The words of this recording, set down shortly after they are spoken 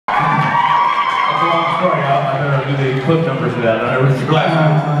a long story. I better do the clip numbers for that. I was glad.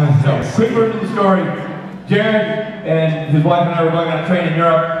 So, quick version of the story. Jared and his wife and I were going on a train in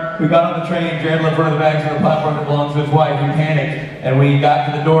Europe. We got on the train. Jared left one of the bags on the platform that belongs to his wife. He panicked, and we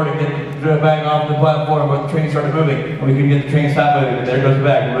got to the door to get the bag off the platform, but the train started moving, and we couldn't get the train stopped moving. And there goes the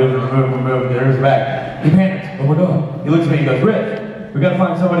bag. We're moving. There's the bag. He panics. What we're doing? He looks at me. He goes, "Rich, we got to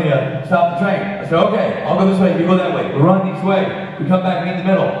find somebody to stop the train." I said, "Okay, I'll go this way. You go that way." We're running each way. We come back and meet in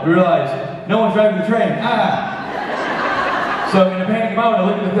the middle. We realize no one's driving the train. So in a panic moment, I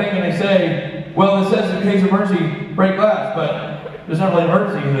look at the thing and they say, "Well, it says in case of emergency, break glass, but there's not really an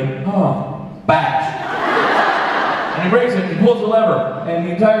emergency." He's like, "Oh, bash." And he breaks it, he pulls the lever, and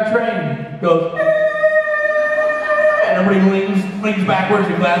the entire train goes, and everybody leans backwards,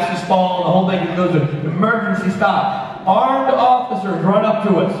 the glass just falls, and the whole thing goes to emergency stop. Armed officers run up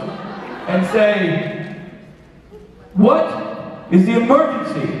to us and say, "What is the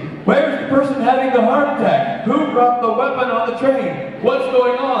emergency? Where's the person having the heart attack? Who dropped the weapon on the train? What's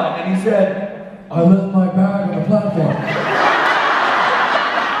going on?" And he said, "I left my bag on the platform."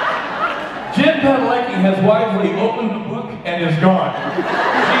 Jim Padalecki has wisely opened the book and is gone.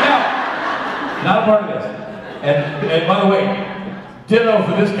 She's out. Not a part of this. And by the way, ditto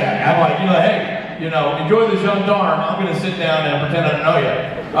for this guy. I'm like, hey, enjoy the gendarme. I'm going to sit down and pretend I don't know you.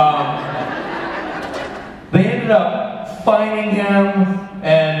 They ended up finding him,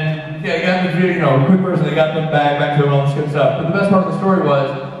 and got the quick version. They got the bag back to him, all this good stuff. But the best part of the story was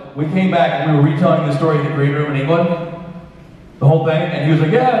we came back and we were retelling the story in the green room in England. The whole thing, and he was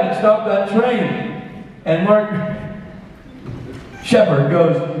like, "Yeah, it stopped that train." And Mark Shepard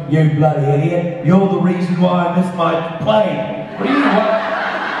goes, "You bloody idiot, you're the reason why I missed my plane." "What do you mean?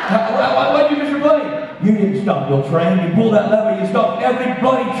 Why did you miss your plane?" "You didn't stop your train, you pulled that lever, you stopped every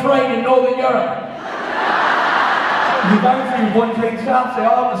bloody train in Northern Europe." If one train stops, they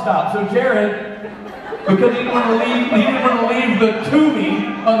all have to stop. So Jared, because he didn't want to leave the tubby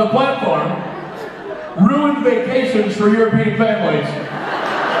on the platform, ruined vacations for European families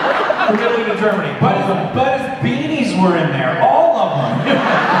from Italy to Germany. But his beanies were in there, all of them.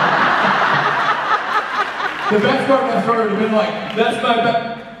 The best part of that story would have been like, "That's my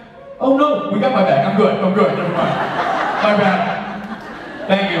bag." "Oh no, we got my bag. I'm good, never mind. My bad.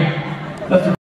 Thank you." That's